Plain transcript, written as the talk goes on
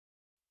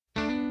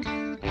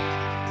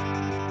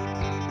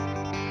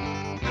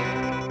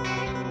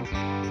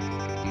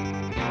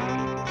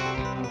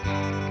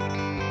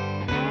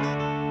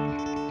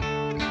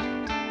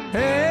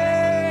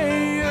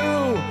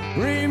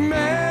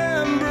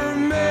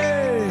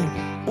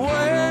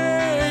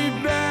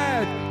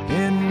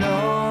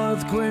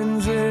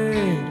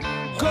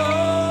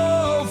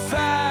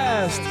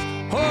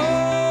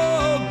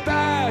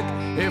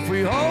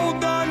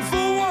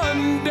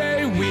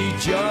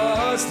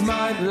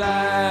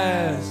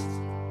past.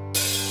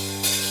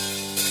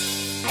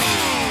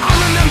 I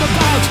remember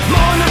bouts,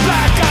 morning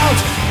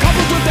blackouts,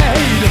 coupled with the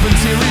hate of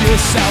interior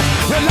self.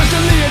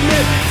 Reluctantly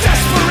admit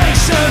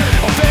desperation,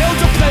 or failed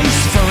to place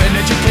for an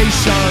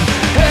education.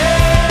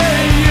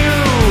 Hey you,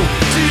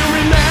 do you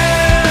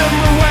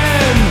remember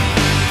when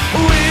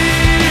we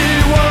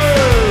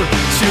were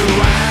two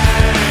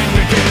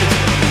angry kids?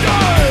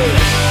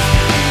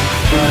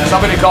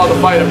 Somebody called the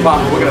fire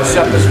department. We're gonna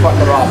set this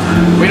fucker off.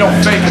 We don't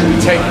fake it, we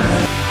take it.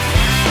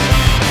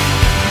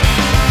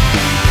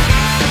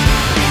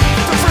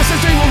 The first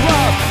they were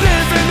rough,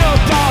 living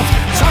above,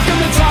 talking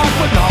the talk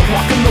but not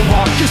walking the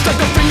walk. You stuck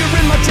a finger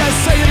in my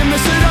chest, say it and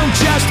miss it on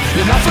jest.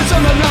 Your efforts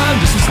on the line,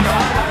 this is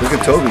not. Look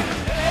at Toby.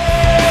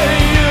 Hey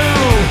you,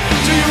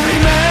 do you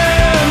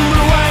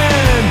remember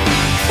when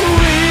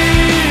we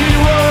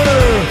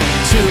were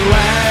two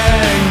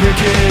angry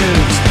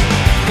kids?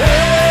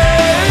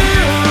 Hey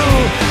you,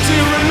 do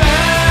you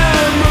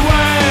remember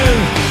when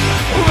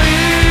we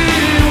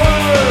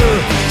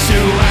were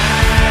two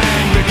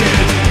angry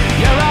kids?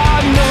 Yeah, I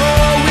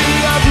know we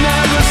have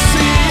never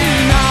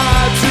seen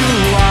eye to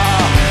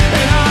eye,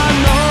 and I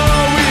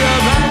know we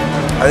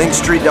have. I think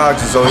Street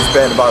Dogs has always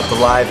been about the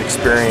live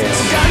experience.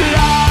 Got a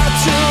lot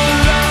to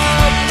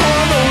love for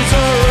those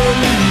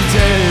early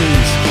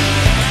days.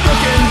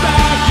 Looking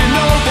back, you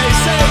know they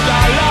saved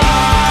our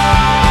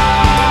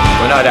lives.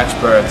 We're not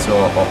experts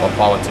or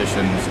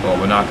politicians, or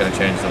we're not gonna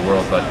change the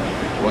world, but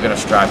we're gonna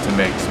strive to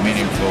make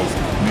meaningful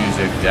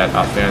music that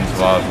our fans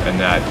love and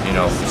that, you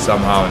know,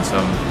 somehow in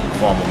some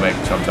form will make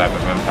some type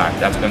of impact.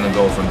 That's been the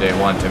goal from day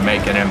one, to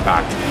make an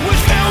impact. We're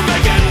still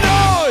making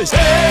noise.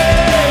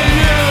 Hey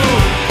you,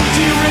 do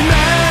you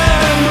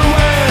remember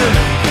when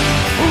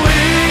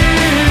we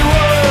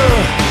were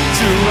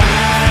two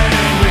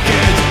angry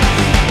kids?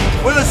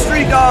 We're the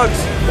Street Dogs.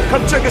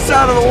 Come check us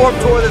out on the Warped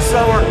Tour this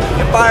summer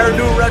and buy our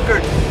new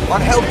record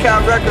on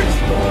Hellcat Records.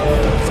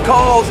 It's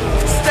called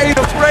State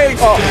of Rage.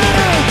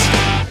 Kids,